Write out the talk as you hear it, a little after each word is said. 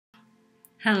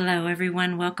Hello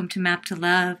everyone, welcome to Map to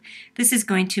Love. This is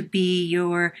going to be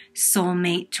your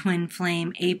soulmate twin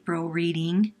flame April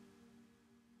reading.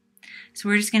 So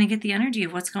we're just going to get the energy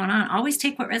of what's going on. Always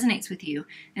take what resonates with you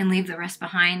and leave the rest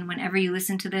behind. Whenever you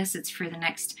listen to this, it's for the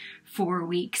next 4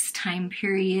 weeks time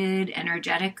period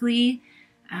energetically.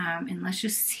 And let's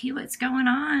just see what's going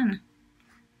on.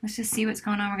 Let's just see what's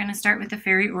going on. We're going to start with the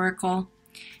Fairy Oracle.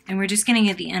 And we're just going to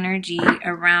get the energy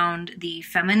around the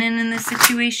feminine in this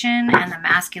situation and the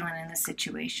masculine in this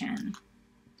situation.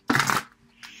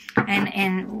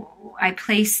 And I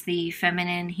place the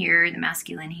feminine here, the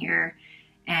masculine here.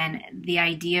 And the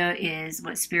idea is,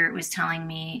 what Spirit was telling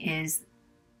me is,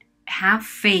 have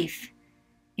faith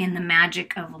in the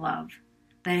magic of love.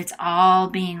 That it's all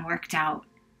being worked out.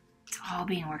 It's all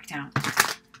being worked out.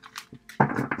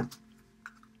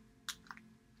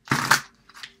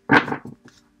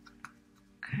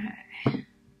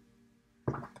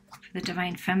 The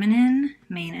Divine Feminine,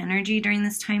 main energy during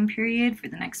this time period for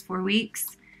the next 4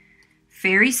 weeks.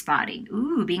 Fairy spotting.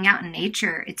 Ooh, being out in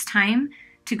nature. It's time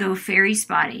to go fairy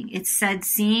spotting. It's said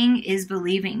seeing is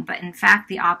believing, but in fact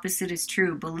the opposite is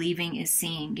true. Believing is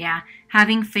seeing. Yeah,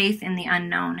 having faith in the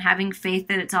unknown. Having faith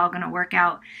that it's all going to work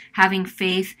out. Having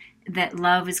faith that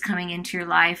love is coming into your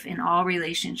life in all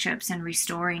relationships and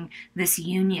restoring this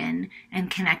union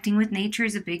and connecting with nature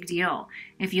is a big deal.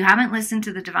 If you haven't listened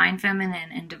to the Divine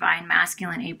Feminine and Divine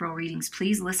Masculine April readings,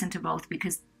 please listen to both,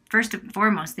 because first and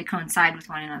foremost, they coincide with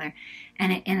one another.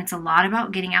 And it's a lot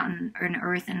about getting out in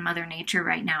Earth and Mother Nature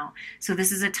right now. So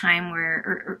this is a time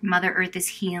where Mother Earth is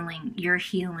healing, you're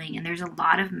healing, and there's a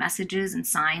lot of messages and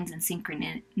signs and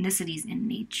synchronicities in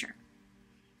nature.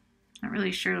 Not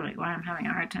really sure why I'm having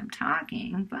a hard time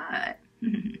talking, but...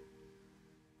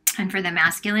 And for the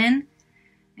masculine,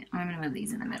 I'm going to move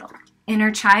these in the middle.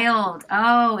 Inner child.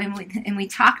 Oh, and we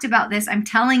talked about this. I'm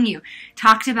telling you,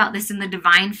 talked about this in the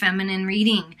Divine Feminine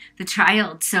reading, the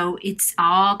child. So it's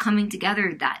all coming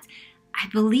together. That I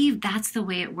believe that's the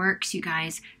way it works, you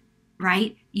guys.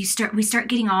 Right? We start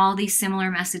getting all these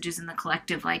similar messages in the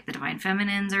collective, like the Divine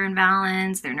Feminines are in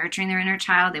balance, they're nurturing their inner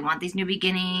child, they want these new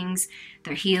beginnings,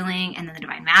 they're healing, and then the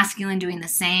Divine Masculine doing the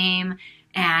same,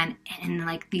 and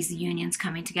like these unions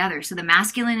coming together. So the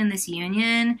masculine in this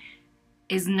union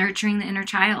is nurturing the inner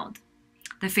child.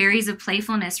 The fairies of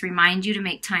playfulness remind you to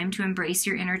make time to embrace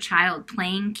your inner child.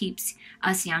 Playing keeps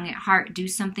us young at heart. Do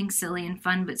something silly and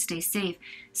fun, but stay safe.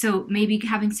 So maybe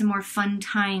having some more fun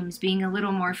times, being a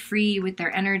little more free with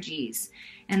their energies.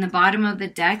 And the bottom of the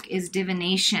deck is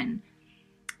divination.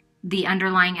 The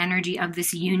underlying energy of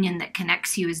this union that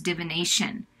connects you is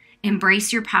divination.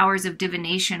 Embrace your powers of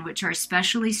divination, which are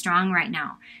especially strong right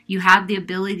now. You have the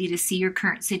ability to see your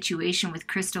current situation with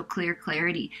crystal clear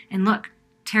clarity. And look,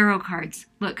 tarot cards.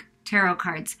 Look, tarot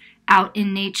cards. Out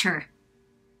in nature.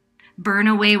 Burn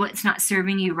away what's not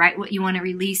serving you. Write what you want to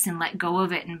release and let go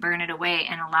of it and burn it away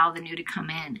and allow the new to come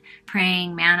in.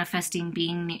 Praying, manifesting,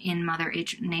 being in Mother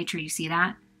Nature. You see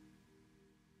that?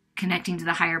 Connecting to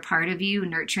the higher part of you.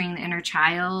 Nurturing the inner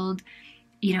child.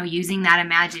 You know, using that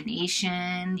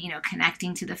imagination. You know,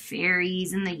 connecting to the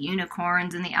fairies and the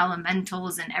unicorns and the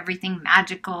elementals and everything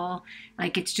magical.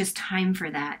 Like, it's just time for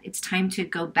that. It's time to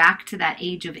go back to that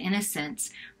age of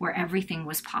innocence where everything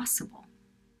was possible.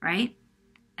 Right?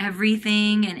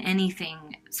 Everything and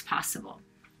anything is possible.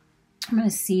 I'm going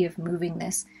to see if moving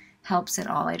this helps at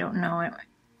all. I don't know.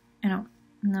 I don't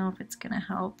know if it's going to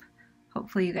help.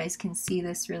 Hopefully you guys can see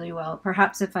this really well.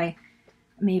 Perhaps if I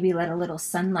maybe let a little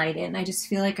sunlight in. I just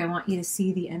feel like I want you to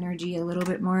see the energy a little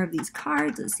bit more of these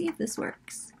cards. Let's see if this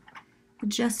works.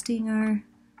 Adjusting our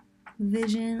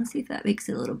vision. Let's see if that makes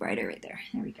it a little brighter right there.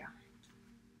 There we go.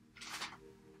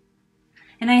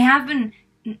 And I have been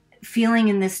feeling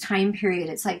in this time period,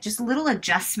 it's like just little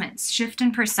adjustments, shift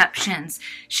in perceptions,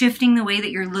 shifting the way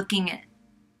that you're looking at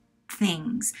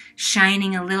things,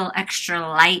 shining a little extra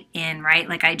light in, right?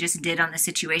 Like I just did on the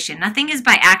situation. Nothing is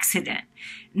by accident.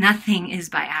 Nothing is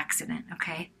by accident,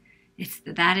 okay?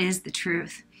 That is the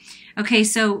truth. Okay,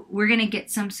 so we're going to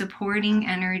get some supporting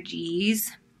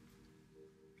energies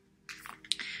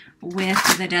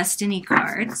with the Destiny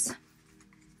cards.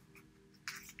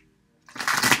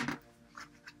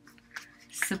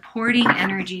 Supporting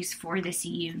energies for this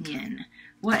union.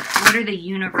 What are the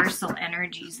universal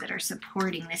energies that are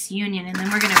supporting this union? And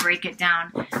then we're going to break it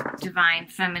down. Divine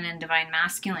Feminine, Divine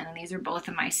Masculine. And these are both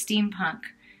of my steampunk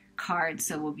cards.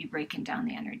 So we'll be breaking down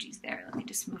the energies there. Let me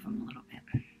just move them a little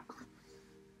bit.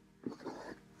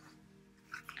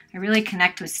 I really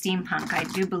connect with steampunk. I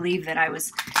do believe that I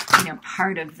was,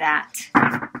 part of that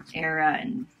era.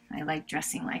 And I I like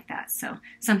dressing like that. So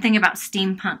something about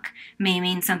steampunk may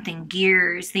mean something,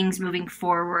 gears, things moving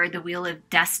forward, the wheel of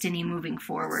destiny moving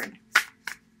forward.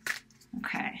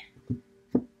 Okay.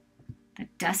 The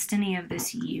destiny of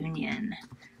this union.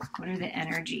 What are the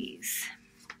energies?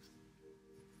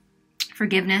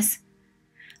 Forgiveness,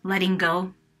 letting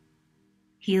go,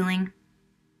 healing,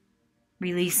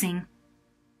 releasing,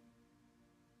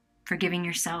 forgiving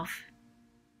yourself,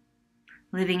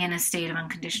 living in a state of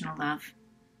unconditional love.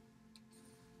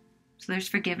 So there's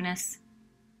forgiveness.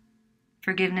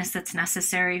 Forgiveness that's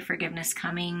necessary, forgiveness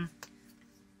coming,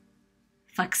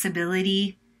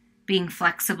 flexibility, being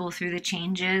flexible through the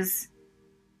changes,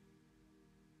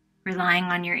 relying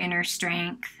on your inner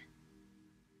strength,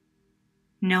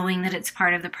 knowing that it's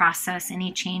part of the process.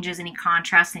 Any changes, any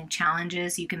contrasts, any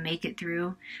challenges, you can make it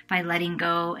through by letting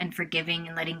go and forgiving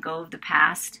and letting go of the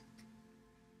past.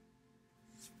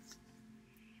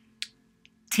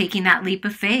 Taking that leap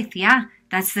of faith, yeah,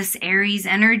 that's this Aries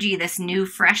energy, this new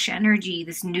fresh energy,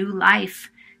 this new life,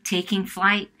 taking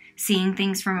flight, seeing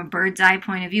things from a bird's eye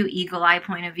point of view, eagle eye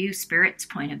point of view, spirit's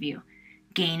point of view,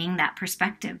 gaining that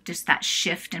perspective, just that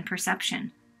shift in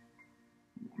perception,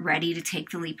 ready to take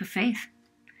the leap of faith.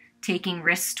 Taking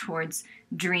risks towards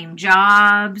dream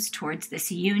jobs, towards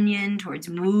this union, towards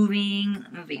moving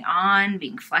on,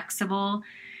 being flexible.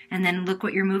 And then look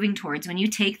what you're moving towards. When you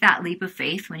take that leap of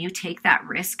faith, when you take that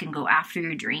risk and go after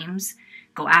your dreams,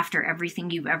 go after everything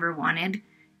you've ever wanted,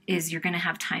 is you're going to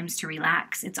have times to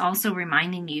relax. It's also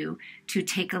reminding you to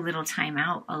take a little time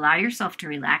out. Allow yourself to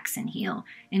relax and heal.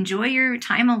 Enjoy your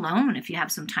time alone if you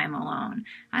have some time alone.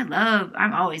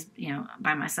 I'm always,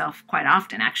 by myself quite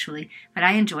often actually, but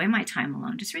I enjoy my time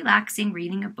alone. Just relaxing,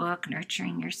 reading a book,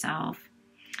 nurturing yourself.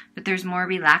 But there's more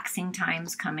relaxing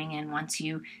times coming in once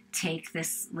you take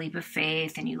this leap of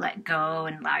faith and you let go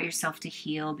and allow yourself to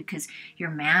heal, because you're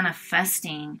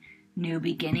manifesting new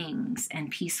beginnings and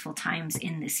peaceful times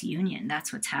in this union.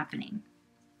 That's what's happening.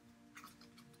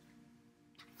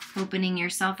 Opening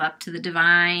yourself up to the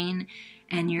divine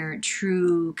and your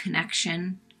true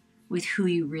connection with who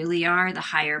you really are, the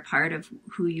higher part of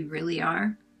who you really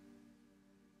are.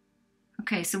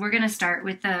 Okay, so we're going to start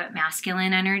with the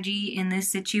masculine energy in this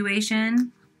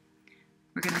situation.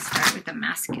 We're going to start with the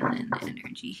masculine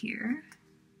energy here.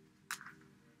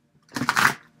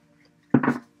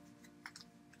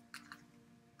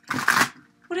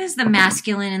 What is the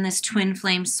masculine in this twin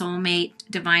flame soulmate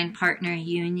divine partner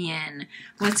union?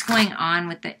 What's going on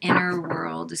with the inner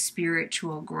world, the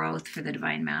spiritual growth for the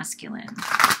divine masculine?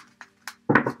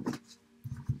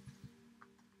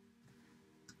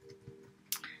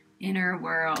 Inner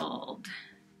world.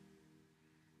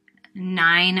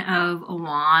 9 of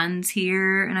Wands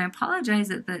here. And I apologize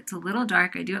that it's a little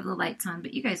dark. I do have the lights on,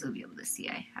 but you guys will be able to see.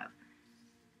 I have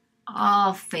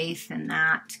all faith in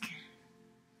that.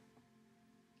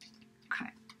 Okay.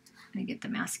 I'm going to get the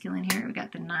masculine here. We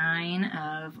got the 9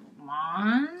 of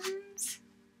Wands.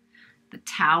 The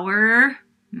Tower.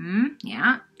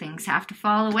 Yeah, things have to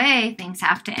fall away. Things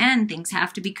have to end. Things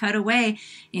have to be cut away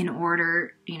in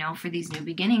order, for these new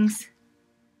beginnings.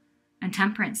 And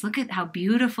Temperance. Look at how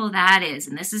beautiful that is.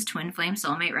 And this is Twin Flame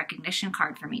Soulmate recognition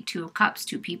card for me. 2 of Cups,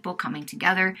 2 people coming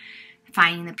together,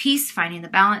 finding the peace, finding the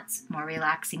balance, more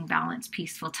relaxing, balanced,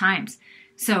 peaceful times.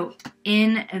 So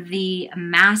in the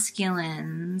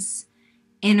masculine's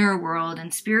inner world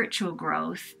and spiritual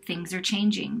growth, things are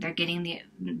changing. The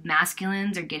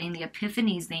masculines are getting the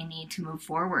epiphanies they need to move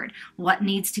forward. What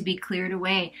needs to be cleared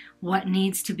away? What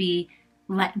needs to be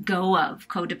let go of?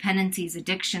 Codependencies,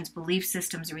 addictions, belief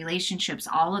systems, relationships,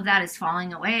 all of that is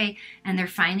falling away, and they're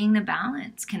finding the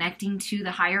balance, connecting to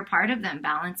the higher part of them,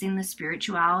 balancing the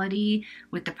spirituality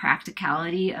with the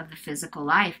practicality of the physical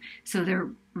life. So they're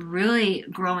really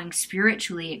growing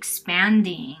spiritually,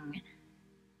 expanding,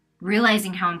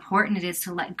 realizing how important it is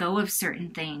to let go of certain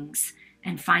things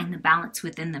and find the balance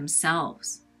within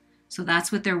themselves. So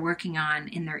that's what they're working on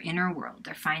in their inner world.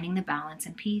 They're finding the balance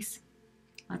and peace.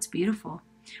 That's beautiful.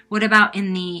 What about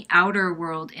in the outer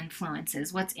world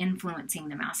influences? What's influencing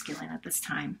the masculine at this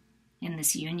time in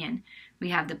this union? We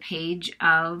have the Page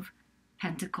of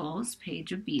Pentacles,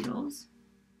 Page of Beetles.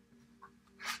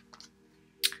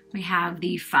 We have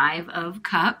the 5 of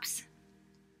Cups.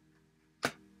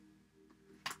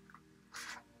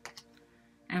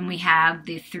 And we have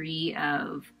the 3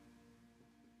 of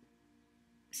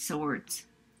Swords.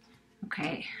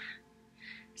 Okay,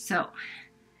 so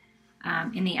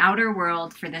in the outer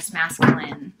world for this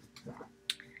masculine,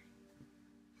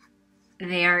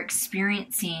 they are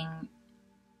experiencing,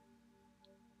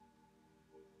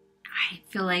 I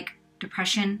feel like,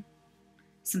 depression,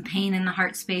 some pain in the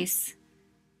heart space,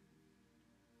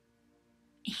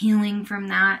 healing from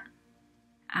that,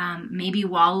 maybe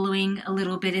wallowing a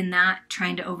little bit in that,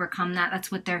 trying to overcome that.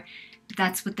 That's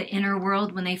what the inner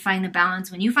world, when they find the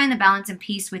balance. When you find the balance and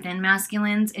peace within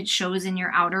masculines, it shows in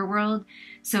your outer world.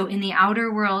 So in the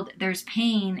outer world, there's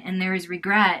pain and there's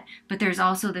regret, but there's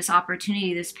also this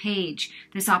opportunity, this page,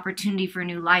 this opportunity for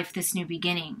new life, this new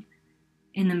beginning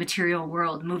in the material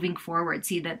world, moving forward.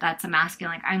 See, that's a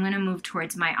masculine. Like, I'm going to move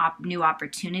towards my new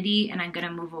opportunity, and I'm going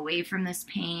to move away from this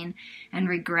pain and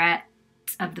regret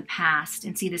of the past.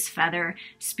 And see, this feather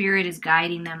spirit is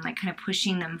guiding them, like kind of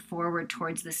pushing them forward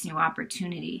towards this new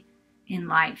opportunity in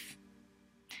life.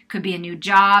 Could be a new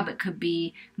job, it could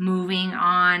be moving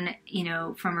on, you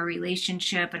know, from a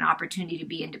relationship, an opportunity to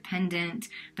be independent,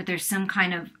 but there's some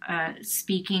kind of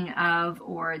speaking of,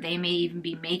 or they may even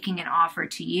be making an offer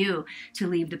to you to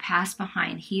leave the past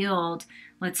behind, healed.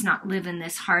 Let's not live in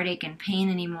this heartache and pain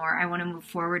anymore. I want to move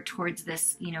forward towards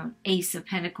this, you know, Ace of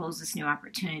Pentacles, this new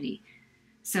opportunity.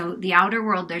 So the outer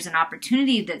world, there's an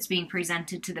opportunity that's being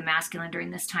presented to the masculine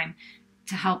during this time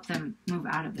to help them move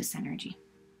out of this energy.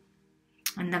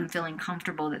 And them feeling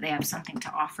comfortable that they have something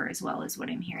to offer as well, is what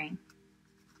I'm hearing.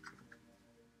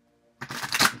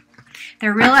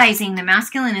 They're realizing, the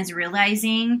masculine is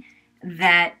realizing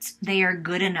that they are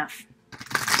good enough,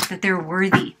 that they're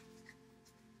worthy,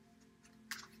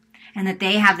 and that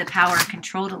they have the power and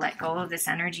control to let go of this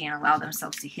energy and allow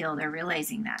themselves to heal. They're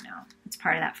realizing that now. It's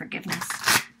part of that forgiveness,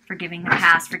 forgiving the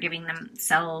past, forgiving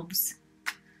themselves.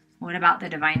 What about the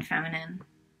divine feminine?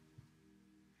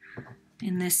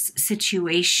 In this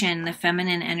situation, the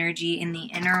feminine energy in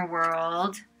the inner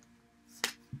world.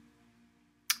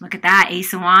 Look at that,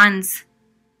 Ace of Wands.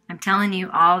 I'm telling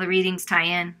you, all the readings tie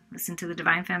in. Listen to the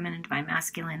divine feminine, divine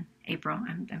masculine. April,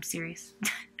 I'm serious.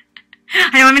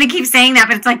 I know I'm going to keep saying that,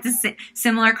 but it's like the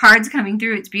similar cards coming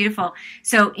through. It's beautiful.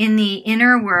 So in the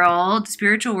inner world,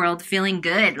 spiritual world, feeling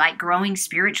good, like growing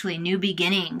spiritually, new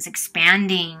beginnings,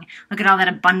 expanding. Look at all that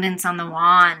abundance on the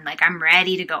wand. Like, I'm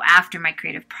ready to go after my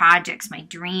creative projects, my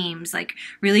dreams, like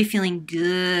really feeling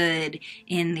good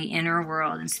in the inner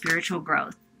world and spiritual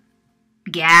growth.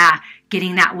 Yeah,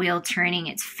 getting that wheel turning.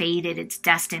 It's fated, it's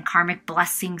destined. Karmic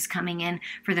blessings coming in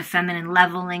for the feminine,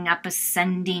 leveling up,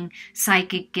 ascending,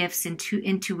 psychic gifts,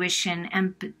 intuition,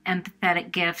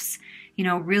 empathetic gifts. You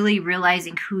know, really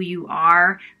realizing who you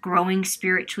are, growing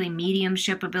spiritually,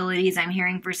 mediumship abilities. I'm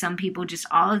hearing for some people just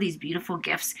all of these beautiful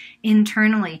gifts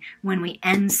internally. When we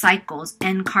end cycles,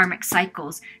 end karmic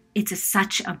cycles, it's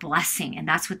such a blessing. And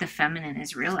that's what the feminine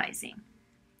is realizing.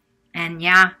 And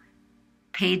yeah,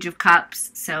 Page of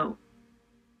Cups, so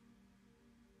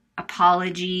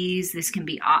apologies. This can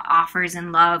be offers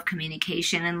in love,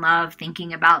 communication in love,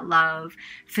 thinking about love,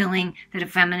 feeling that a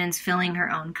feminine's filling her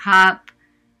own cup,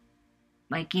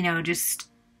 like, you know, just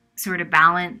sort of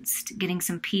balanced, getting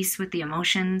some peace with the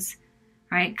emotions,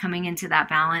 right? Coming into that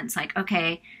balance, like,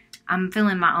 okay, I'm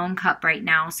filling my own cup right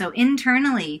now. So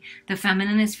internally, the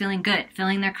feminine is feeling good,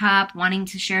 filling their cup, wanting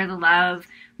to share the love,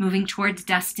 moving towards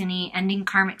destiny, ending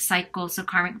karmic cycles so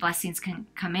karmic blessings can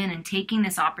come in, and taking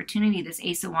this opportunity, this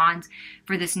Ace of Wands,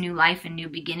 for this new life and new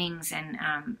beginnings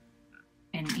and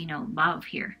you know, love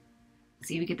here.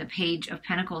 See, we get the Page of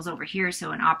Pentacles over here,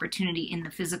 so an opportunity in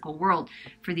the physical world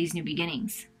for these new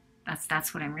beginnings.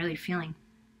 That's what I'm really feeling.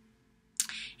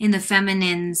 In the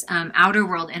feminine's outer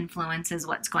world influence is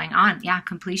what's going on. Yeah,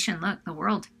 completion. Look, the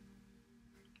world.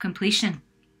 Completion.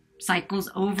 Cycles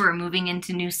over, moving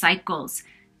into new cycles.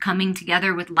 Coming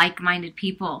together with like-minded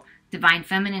people. Divine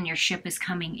feminine, your ship is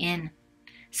coming in.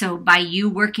 So by you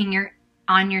working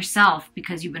on yourself,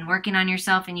 because you've been working on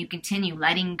yourself and you continue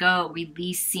letting go,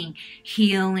 releasing,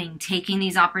 healing, taking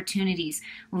these opportunities,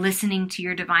 listening to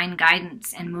your divine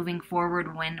guidance and moving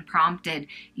forward when prompted,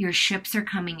 your ships are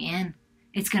coming in.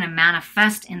 It's going to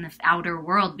manifest in the outer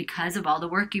world because of all the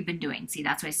work you've been doing. See,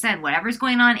 that's what I said. Whatever's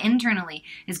going on internally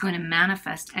is going to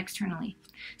manifest externally.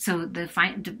 So the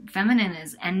feminine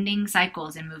is ending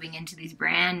cycles and moving into these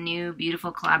brand new,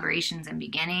 beautiful collaborations and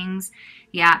beginnings.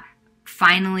 Yeah,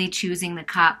 finally choosing the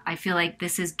cup. I feel like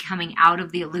this is coming out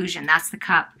of the illusion. That's the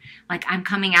cup. Like, I'm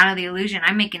coming out of the illusion.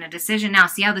 I'm making a decision now.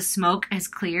 See how the smoke has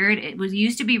cleared? It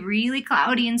used to be really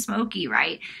cloudy and smoky,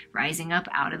 right? Rising up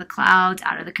out of the clouds,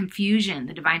 out of the confusion.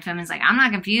 The divine feminine's like, I'm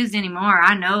not confused anymore.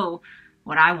 I know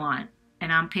what I want.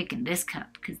 And I'm picking this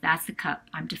cup because that's the cup.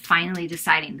 I'm finally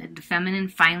deciding. The feminine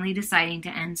finally deciding to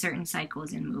end certain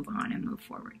cycles and move on and move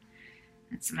forward.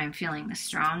 That's what I'm feeling the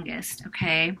strongest,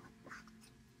 okay?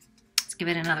 Give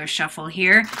it another shuffle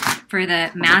here. For the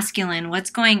masculine,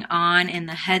 what's going on in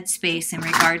the headspace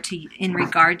in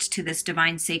regards to this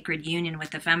divine sacred union with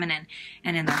the feminine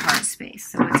and in their heart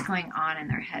space? So what's going on in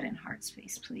their head and heart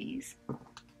space, please?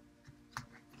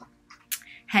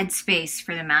 headspace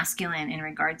for the masculine in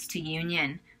regards to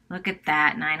union. Look at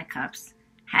that, 9 of Cups.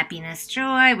 Happiness,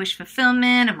 joy, wish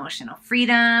fulfillment, emotional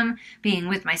freedom, being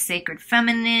with my sacred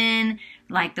feminine.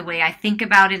 Like the way I think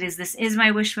about it is this is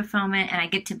my wish fulfillment and I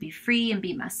get to be free and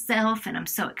be myself and I'm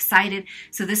so excited.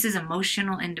 So this is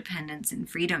emotional independence and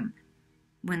freedom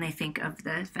when they think of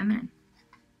the feminine.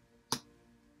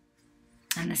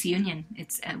 And this union,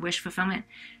 it's a wish fulfillment.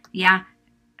 Yeah,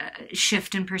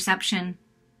 shift in perception,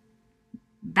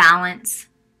 balance,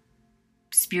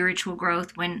 spiritual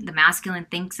growth. When the masculine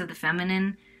thinks of the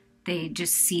feminine, they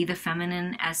just see the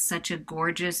feminine as such a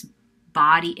gorgeous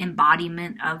body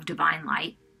embodiment of divine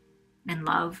light and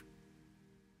love.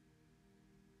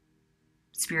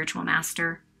 Spiritual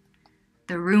master.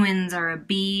 The ruins are a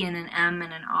B and an M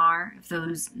and an R. If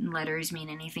those letters mean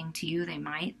anything to you, they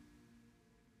might.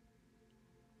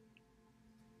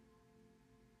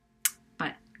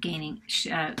 But gaining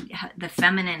the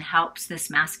feminine helps this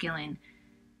masculine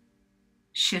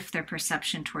shift their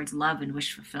perception towards love and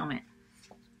wish fulfillment.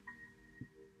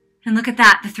 And look at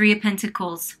that, the 3 of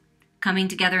Pentacles coming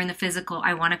together in the physical.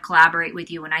 I want to collaborate with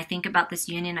you. When I think about this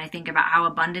union, I think about how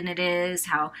abundant it is,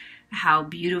 how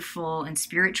beautiful and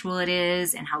spiritual it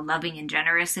is, and how loving and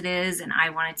generous it is. And I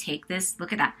want to take this,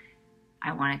 look at that.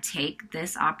 I want to take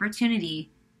this opportunity.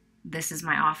 This is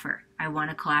my offer. I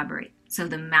want to collaborate. So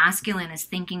the masculine is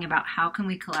thinking about how can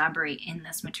we collaborate in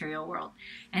this material world.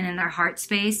 And in their heart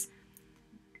space,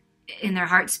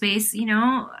 you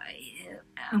know,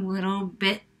 a little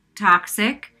bit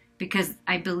toxic, because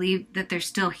I believe that they're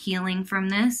still healing from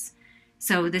this.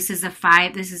 So this is a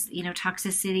 5. This is, you know,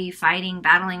 toxicity, fighting,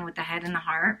 battling with the head and the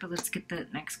heart. But let's get the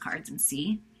next cards and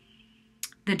see.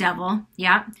 The devil,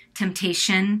 yeah.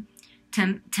 Temptation.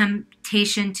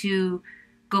 Temptation to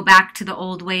go back to the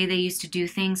old way they used to do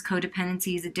things.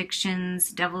 Codependencies,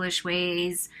 addictions, devilish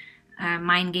ways,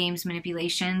 mind games,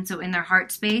 manipulation. So in their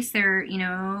heart space, they're, you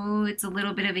know, it's a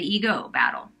little bit of an ego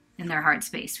battle in their heart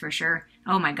space for sure.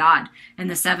 Oh my God. And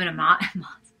the 7 of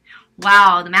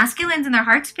wow, the masculines in their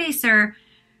heart space are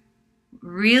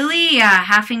really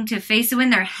having to face. So in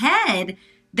their head,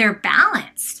 they're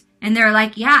balanced. And they're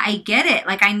like, yeah, I get it.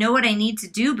 Like, I know what I need to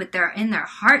do, but they're in their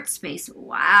heart space.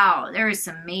 Wow, there is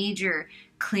some major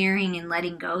clearing and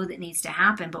letting go that needs to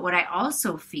happen. But what I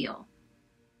also feel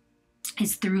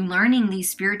is through learning these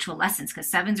spiritual lessons,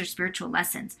 because 7s are spiritual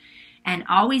lessons, and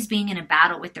always being in a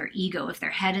battle with their ego, with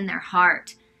their head and their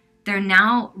heart, they're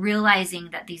now realizing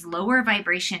that these lower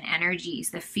vibration energies,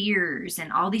 the fears,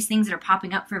 and all these things that are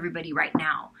popping up for everybody right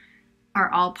now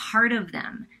are all part of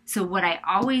them. So what I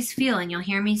always feel, and you'll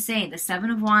hear me say, the 7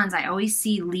 of Wands, I always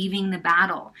see leaving the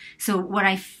battle. So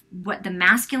what the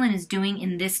masculine is doing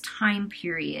in this time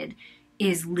period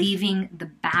is leaving the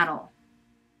battle.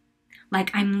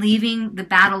 Like, I'm leaving the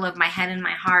battle of my head and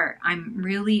my heart. I'm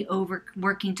really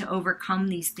working to overcome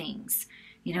these things.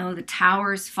 You know, the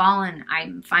tower's fallen.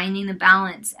 I'm finding the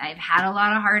balance. I've had a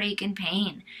lot of heartache and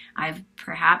pain. I've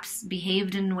perhaps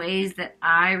behaved in ways that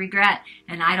I regret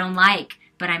and I don't like,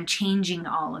 but I'm changing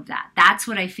all of that. That's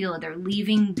what I feel. They're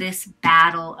leaving this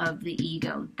battle of the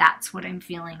ego. That's what I'm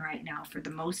feeling right now for the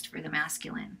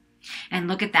masculine. And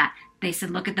look at that. They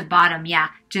said, look at the bottom. Yeah,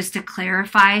 just to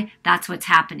clarify, that's what's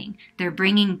happening. They're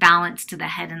bringing balance to the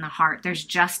head and the heart. There's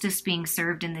justice being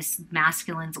served in this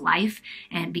masculine's life,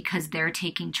 and because they're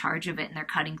taking charge of it and they're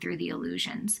cutting through the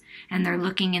illusions. And they're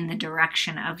looking in the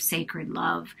direction of sacred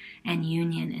love and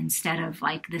union instead of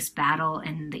like this battle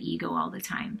and the ego all the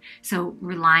time. So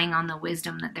relying on the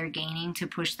wisdom that they're gaining to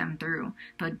push them through.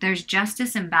 But there's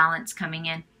justice and balance coming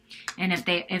in. And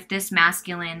if this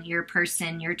masculine, your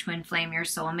person, your twin flame, your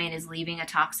soulmate is leaving a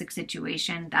toxic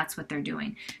situation, that's what they're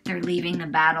doing. They're leaving the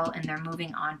battle and they're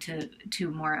moving on to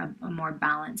a more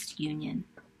balanced union.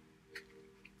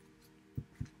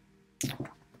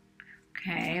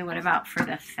 Okay, what about for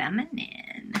the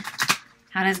feminine?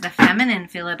 How does the feminine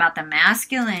feel about the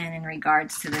masculine in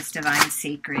regards to this divine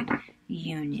sacred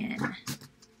union?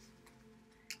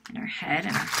 In her head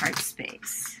and her heart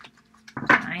space.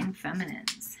 9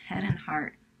 feminines, head and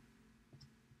heart.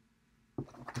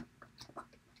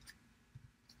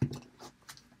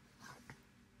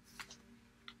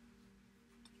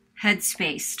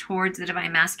 Headspace towards the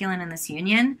divine masculine in this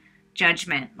union.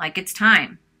 Judgment, like it's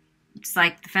time. It's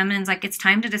like the feminine's like, it's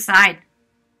time to decide.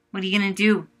 What are you going to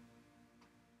do?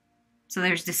 So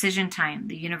there's decision time.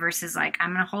 The universe is like,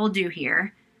 I'm going to hold you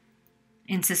here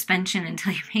in suspension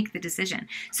until you make the decision.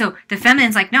 So the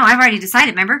feminine's like, no, I've already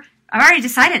decided, remember? I've already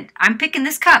decided. I'm picking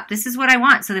this cup. This is what I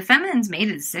want. So the feminine's made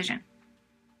a decision.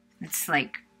 It's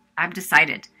like, I've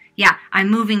decided. Yeah, I'm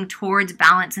moving towards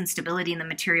balance and stability in the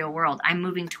material world. I'm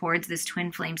moving towards this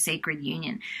twin flame sacred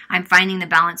union. I'm finding the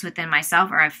balance within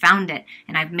myself, or I've found it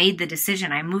and I've made the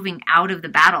decision. I'm moving out of the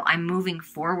battle. I'm moving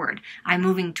forward. I'm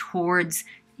moving towards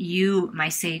you, my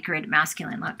sacred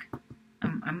masculine. Look,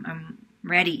 I'm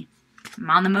ready. I'm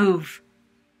on the move.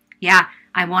 Yeah,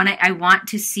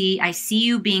 I see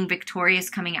you being victorious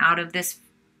coming out of this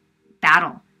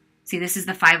battle. See, this is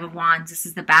the Five of Wands. This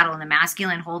is the battle, and the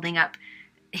masculine holding up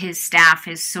his staff,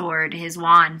 his sword, his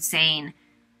wand, saying,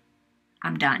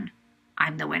 I'm done.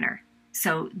 I'm the winner.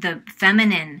 So the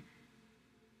feminine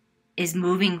is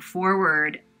moving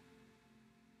forward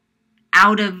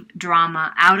out of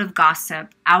drama, out of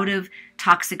gossip, out of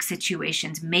toxic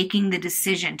situations, making the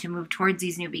decision to move towards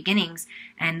these new beginnings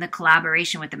and the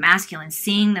collaboration with the masculine,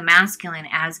 seeing the masculine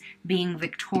as being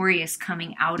victorious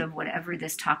coming out of whatever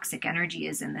this toxic energy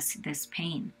is and this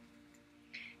pain.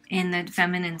 In the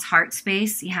feminine's heart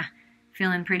space, yeah,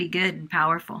 feeling pretty good and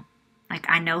powerful. Like,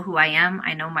 I know who I am.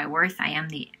 I know my worth. I am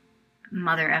the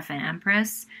mother effing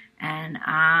empress, and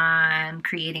I'm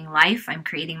creating life. I'm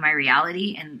creating my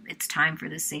reality, and it's time for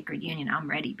this sacred union. I'm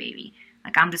ready, baby.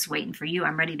 Like, I'm just waiting for you.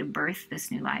 I'm ready to birth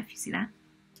this new life. You see that?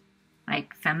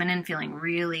 Like, feminine feeling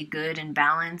really good and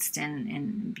balanced and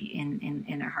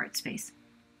in their heart space.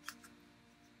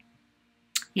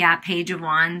 Yeah, Page of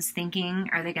Wands thinking,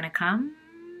 are they going to come?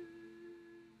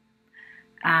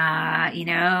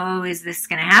 Is this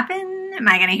going to happen? Am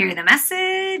I going to hear the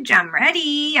message? I'm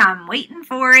ready. I'm waiting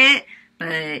for it.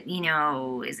 But,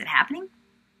 is it happening?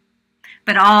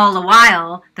 But all the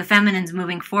while, the feminine's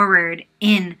moving forward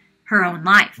in her own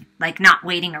life. Like, not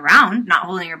waiting around, not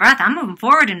holding her breath. I'm moving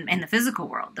forward in the physical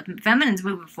world. The feminine's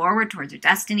moving forward towards her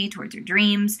destiny, towards her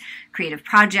dreams, creative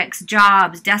projects,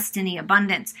 jobs, destiny,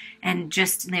 abundance. And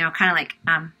just, kind of like,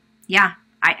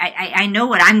 I know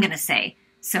what I'm going to say.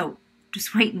 So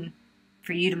just waiting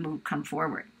for you to come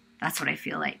forward. That's what I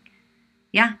feel like.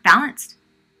 Yeah, balanced.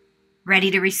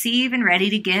 Ready to receive and ready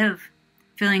to give.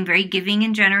 Feeling very giving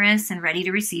and generous and ready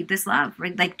to receive this love.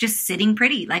 Like, just sitting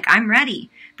pretty. Like, I'm ready.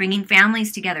 Bringing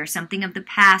families together. Something of the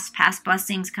past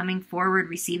blessings coming forward.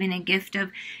 Receiving a gift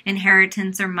of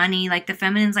inheritance or money. Like, the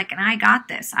feminine's like, and I got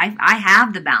this. I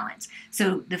have the balance.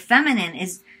 So the feminine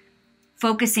is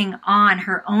focusing on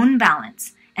her own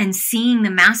balance and seeing the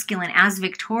masculine as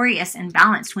victorious and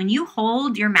balanced. When you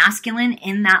hold your masculine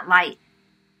in that light,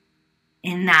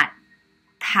 in that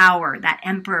power, that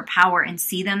emperor power, and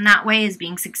see them that way as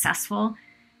being successful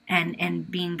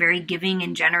and being very giving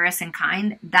and generous and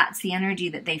kind, that's the energy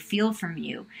that they feel from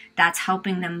you. That's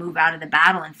helping them move out of the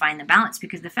battle and find the balance,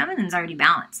 because the feminine's already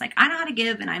balanced. Like, I know how to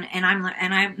give and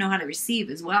I know how to receive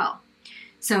as well.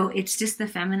 So it's just the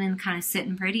feminine kind of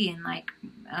sitting pretty and like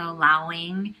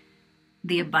allowing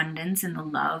the abundance and the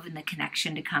love and the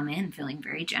connection to come in, feeling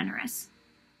very generous.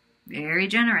 Very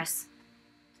generous.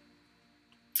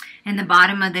 And the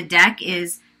bottom of the deck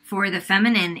is, for the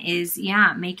feminine, is,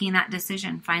 making that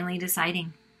decision, finally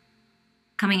deciding.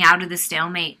 Coming out of the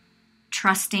stalemate,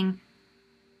 trusting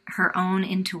her own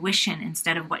intuition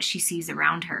instead of what she sees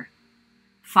around her.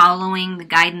 Following the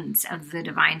guidance of the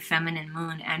divine feminine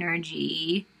moon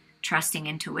energy, trusting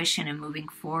intuition and moving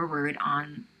forward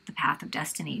on the path of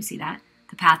destiny. You see that?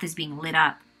 The path is being lit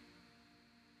up.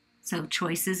 So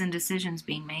choices and decisions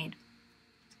being made.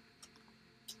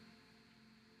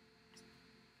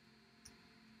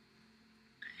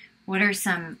 What are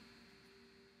some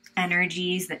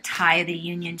energies that tie the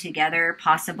union together?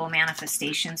 Possible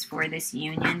manifestations for this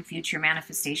union, future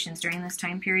manifestations during this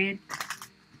time period?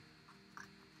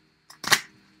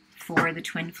 For the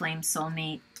Twin Flame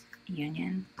Soulmate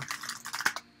union.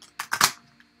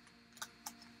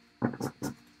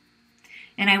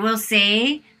 And I will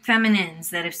say,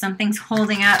 feminines, that if something's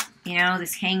holding up,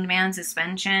 this Hanged Man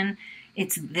suspension,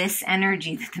 it's this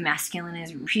energy that the masculine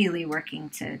is really working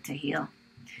to heal.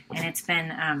 And it's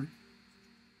been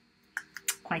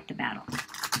quite the battle.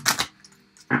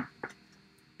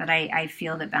 But I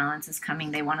feel that balance is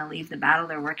coming. They want to leave the battle.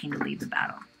 They're working to leave the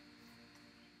battle.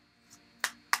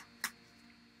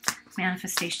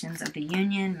 Manifestations of the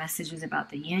union. Messages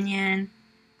about the union.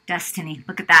 Destiny.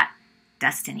 Look at that.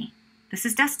 Destiny. This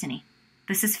is destiny.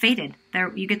 This is fated.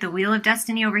 There, you get the wheel of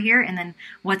destiny over here, and then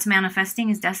what's manifesting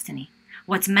is destiny.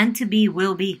 What's meant to be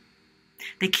will be.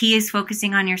 The key is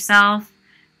focusing on yourself,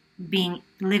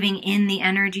 living in the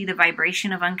energy, the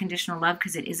vibration of unconditional love,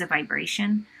 because it is a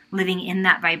vibration, living in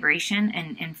that vibration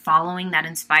and following that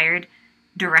inspired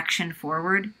direction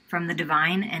forward from the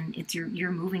divine, and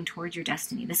you're moving towards your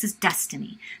destiny. This is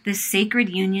destiny. This sacred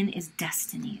union is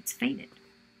destiny. It's fated.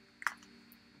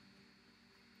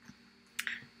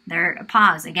 There,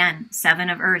 pause again. 7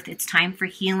 of Earth. It's time for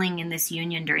healing in this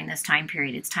union during this time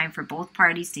period. It's time for both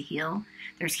parties to heal.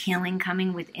 There's healing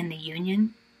coming within the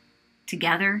union,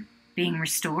 together, being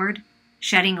restored,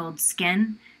 shedding old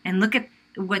skin. And look at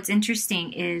what's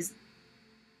interesting is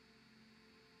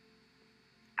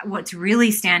what's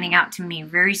really standing out to me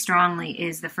very strongly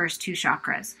is the first 2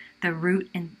 chakras, the root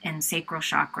and sacral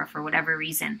chakra, for whatever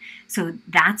reason. So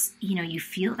that's, you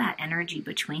feel that energy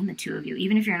between the 2 of you.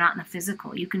 Even if you're not in the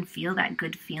physical, you can feel that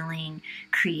good feeling,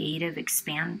 creative,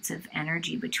 expansive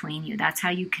energy between you. That's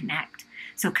how you connect.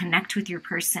 So connect with your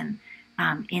person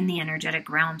in the energetic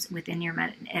realms within your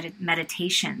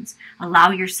meditations. Allow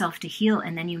yourself to heal,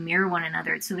 and then you mirror one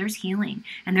another. So there's healing,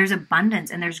 and there's abundance,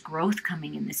 and there's growth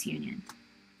coming in this union.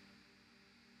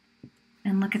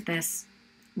 And look at this.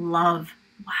 Love.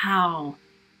 Wow.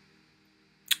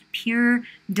 Pure,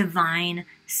 divine,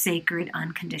 sacred,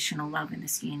 unconditional love in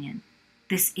this union.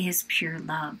 This is pure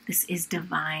love. This is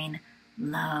divine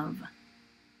love.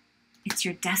 It's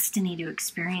your destiny to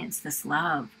experience this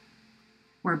love,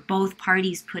 where both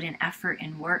parties put in effort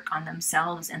and work on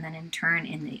themselves, and then in turn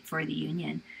for the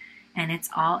union. And it's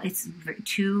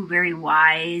 2 very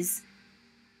wise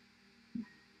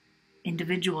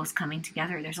individuals coming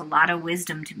together. There's a lot of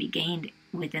wisdom to be gained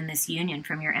within this union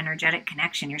from your energetic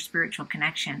connection, your spiritual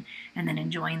connection, and then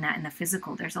enjoying that in the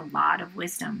physical. There's a lot of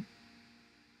wisdom.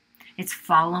 It's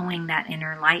following that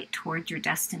inner light towards your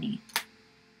destiny.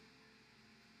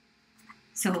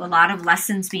 So a lot of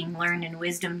lessons being learned and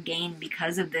wisdom gained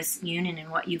because of this union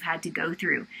and what you've had to go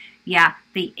through. Yeah,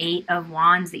 the 8 of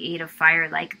Wands, the 8 of Fire,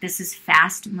 like this is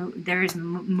fast. There's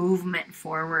movement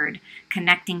forward,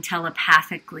 connecting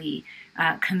telepathically,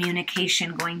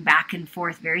 communication going back and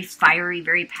forth, very fiery,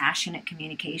 very passionate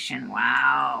communication.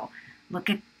 Wow, look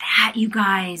at that, you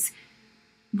guys.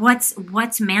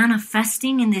 What's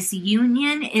manifesting in this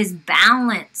union is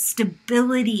balance,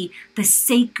 stability, the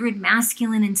sacred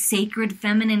masculine and sacred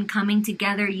feminine coming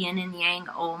together, yin and yang.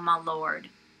 Oh my Lord.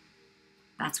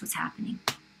 That's what's happening.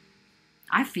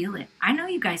 I feel it. I know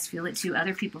you guys feel it too.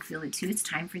 Other people feel it too. It's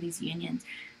time for these unions.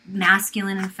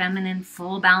 Masculine and feminine,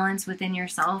 full balance within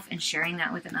yourself and sharing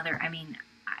that with another. I mean,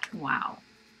 wow.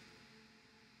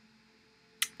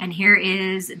 And here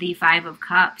is the 5 of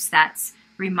Cups. That's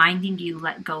reminding you,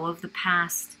 let go of the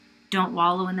past. Don't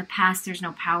wallow in the past. There's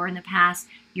no power in the past.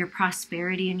 Your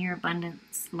prosperity and your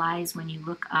abundance lies when you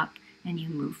look up and you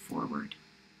move forward.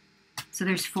 So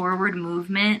there's forward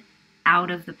movement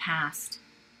out of the past.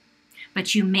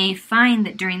 But you may find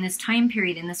that during this time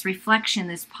period, in this reflection,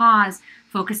 this pause,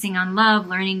 focusing on love,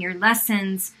 learning your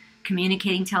lessons,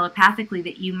 communicating telepathically,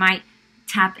 that you might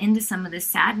tap into some of this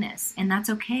sadness. And that's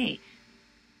okay.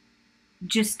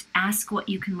 Just ask what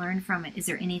you can learn from it. Is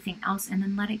there anything else? And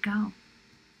then let it go.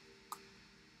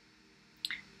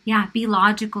 Yeah, be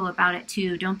logical about it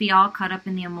too. Don't be all caught up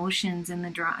in the emotions and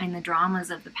the dramas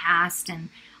of the past and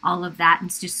all of that, and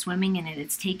it's just swimming in it.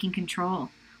 It's taking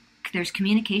control. There's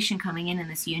communication coming in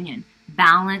this union.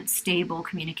 Balanced, stable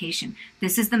communication.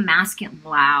 This is the masculine.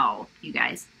 Wow, you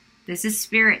guys. This is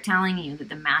spirit telling you that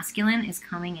the masculine is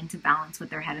coming into balance with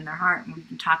their head and their heart. And we've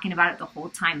been talking about it the whole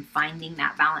time, finding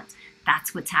that balance.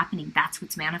 That's what's happening. That's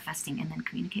what's manifesting. And then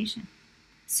communication.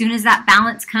 As soon as that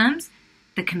balance comes,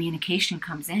 the communication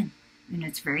comes in. And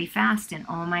it's very fast. And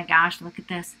oh my gosh, look at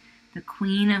this. The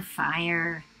Queen of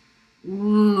Fire.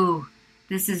 Ooh,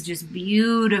 this is just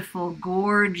beautiful,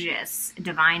 gorgeous,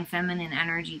 divine feminine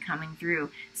energy coming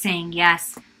through. Saying,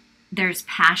 yes, there's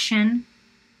passion.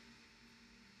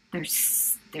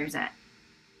 There's a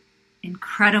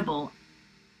incredible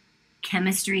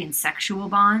chemistry and sexual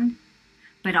bond,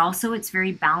 but also it's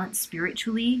very balanced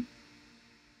spiritually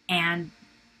and,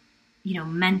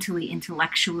 mentally,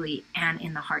 intellectually, and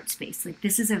in the heart space. Like,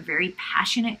 this is a very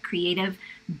passionate, creative,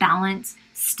 balanced,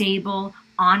 stable,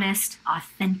 honest,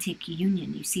 authentic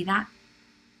union. You see that?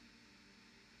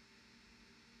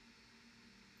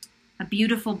 A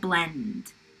beautiful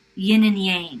blend, yin and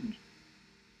yang.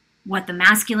 What the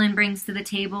masculine brings to the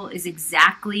table is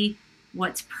exactly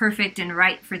what's perfect and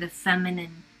right for the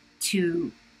feminine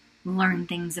to learn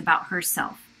things about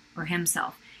herself or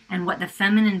himself. And what the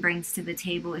feminine brings to the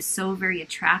table is so very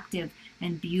attractive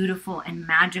and beautiful and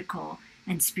magical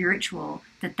and spiritual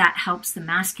that helps the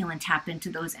masculine tap into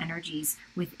those energies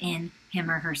within him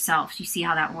or herself. You see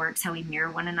how that works, how we mirror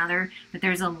one another? But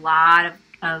there's a lot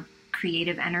of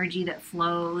creative energy that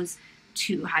flows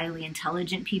to highly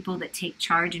intelligent people that take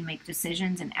charge and make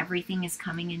decisions, and everything is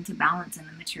coming into balance in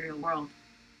the material world.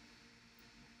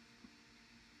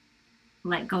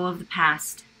 Let go of the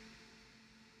past.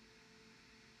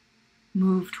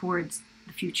 Move towards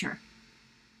the future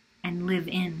and live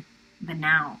in the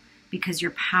now. because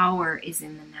your power is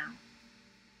in the now.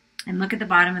 And look at the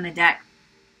bottom of the deck.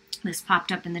 This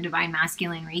popped up in the Divine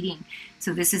Masculine reading.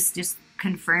 So this is just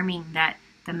confirming that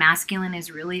the masculine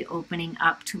is really opening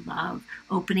up to love,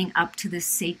 opening up to the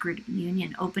sacred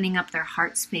union, opening up their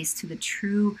heart space to the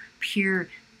true, pure,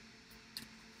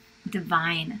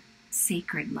 divine,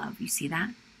 sacred love. You see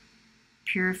that?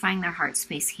 Purifying their heart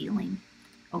space, healing,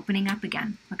 opening up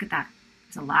again. Look at that.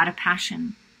 There's a lot of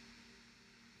passion.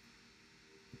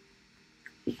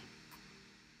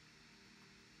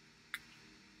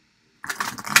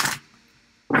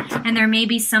 And there may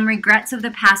be some regrets of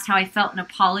the past, how I felt an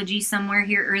apology somewhere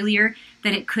here earlier,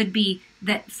 that it could be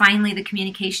that finally the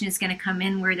communication is going to come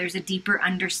in where there's a deeper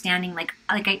understanding.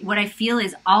 What I feel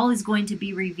is all is going to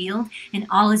be revealed and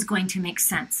all is going to make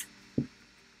sense.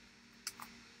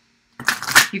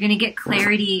 You're going to get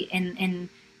clarity and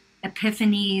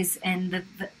epiphanies and the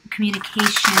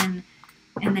communication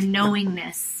and the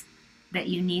knowingness that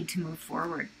you need to move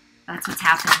forward. That's what's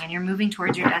happening. And you're moving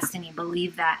towards your destiny.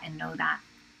 Believe that and know that.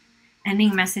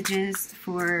 Ending messages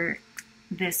for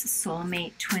this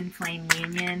soulmate twin flame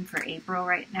union for April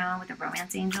right now with the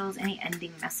romance angels. Any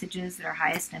ending messages that are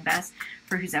highest and best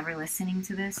for who's ever listening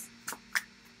to this?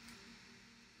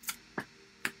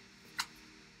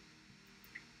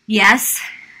 Yes.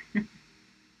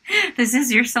 This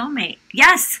is your soulmate.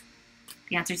 Yes.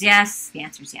 The answer is yes. The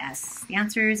answer is yes. The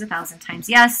answer is 1,000 times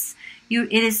yes.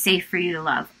 It is safe for you to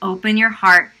love. Open your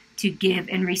heart to give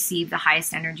and receive the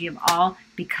highest energy of all,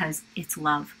 because it's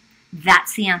love.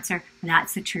 That's the answer.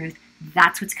 That's the truth.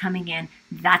 That's what's coming in.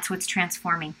 That's what's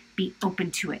transforming. Be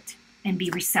open to it and be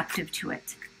receptive to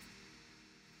it.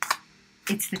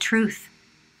 It's the truth.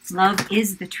 Love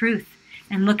is the truth.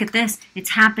 And look at this.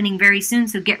 It's happening very soon,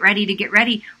 so get ready to get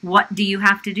ready. What do you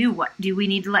have to do? What do we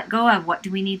need to let go of? What do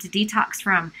we need to detox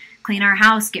from? Clean our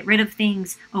house, get rid of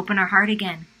things, open our heart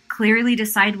again. Clearly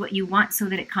decide what you want so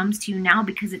that it comes to you now,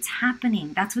 because it's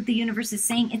happening. That's what the universe is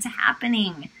saying. It's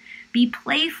happening. Be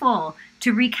playful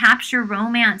to recapture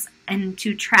romance and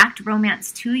to attract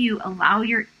romance to you. Allow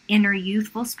your inner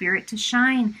youthful spirit to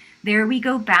shine. There we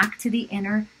go back to the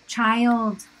inner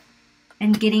child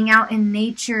and getting out in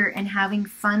nature and having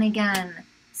fun again.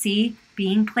 See?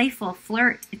 Being playful.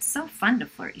 Flirt. It's so fun to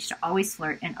flirt. You should always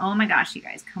flirt. And oh my gosh, you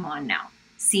guys, come on now.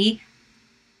 See?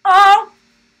 Oh!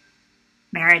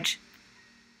 Marriage,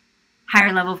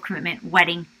 higher level of commitment,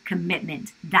 wedding,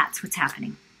 commitment. That's what's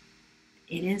happening.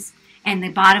 It is. And the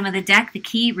bottom of the deck, the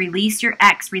key, release your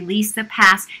ex, release the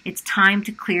past. It's time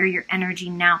to clear your energy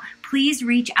now. Please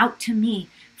reach out to me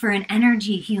for an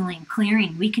energy healing,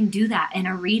 clearing. We can do that in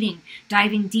a reading,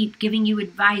 diving deep, giving you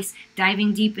advice,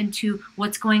 diving deep into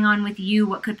what's going on with you,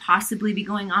 what could possibly be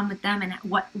going on with them, and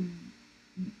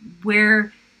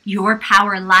where your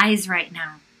power lies right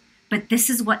now. But this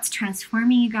is what's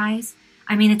transforming you guys.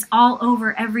 I mean, it's all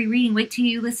over every reading. Wait till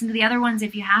you listen to the other ones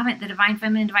if you haven't. The Divine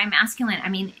Feminine, Divine Masculine. I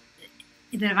mean,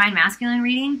 the Divine Masculine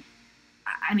reading,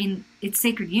 I mean, it's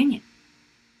sacred union.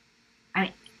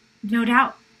 No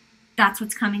doubt. That's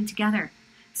what's coming together.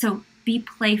 So be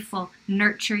playful.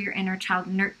 Nurture your inner child.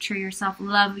 Nurture yourself.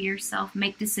 Love yourself.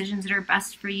 Make decisions that are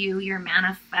best for you. You're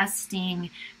manifesting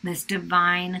this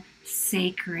divine,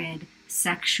 sacred,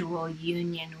 sexual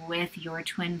union with your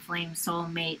twin flame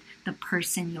soulmate, the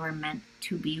person you're meant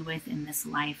to be with in this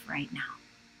life right now.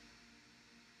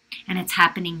 And it's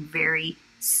happening very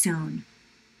soon.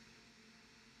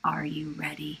 Are you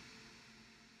ready?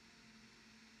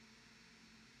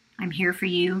 I'm here for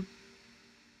you.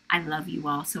 I love you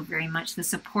all so very much. The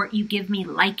support you give me,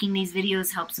 liking these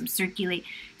videos helps them circulate,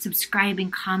 subscribing,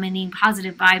 commenting,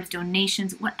 positive vibes,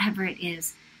 donations, whatever it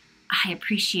is. I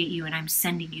appreciate you, and I'm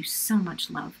sending you so much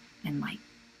love and light.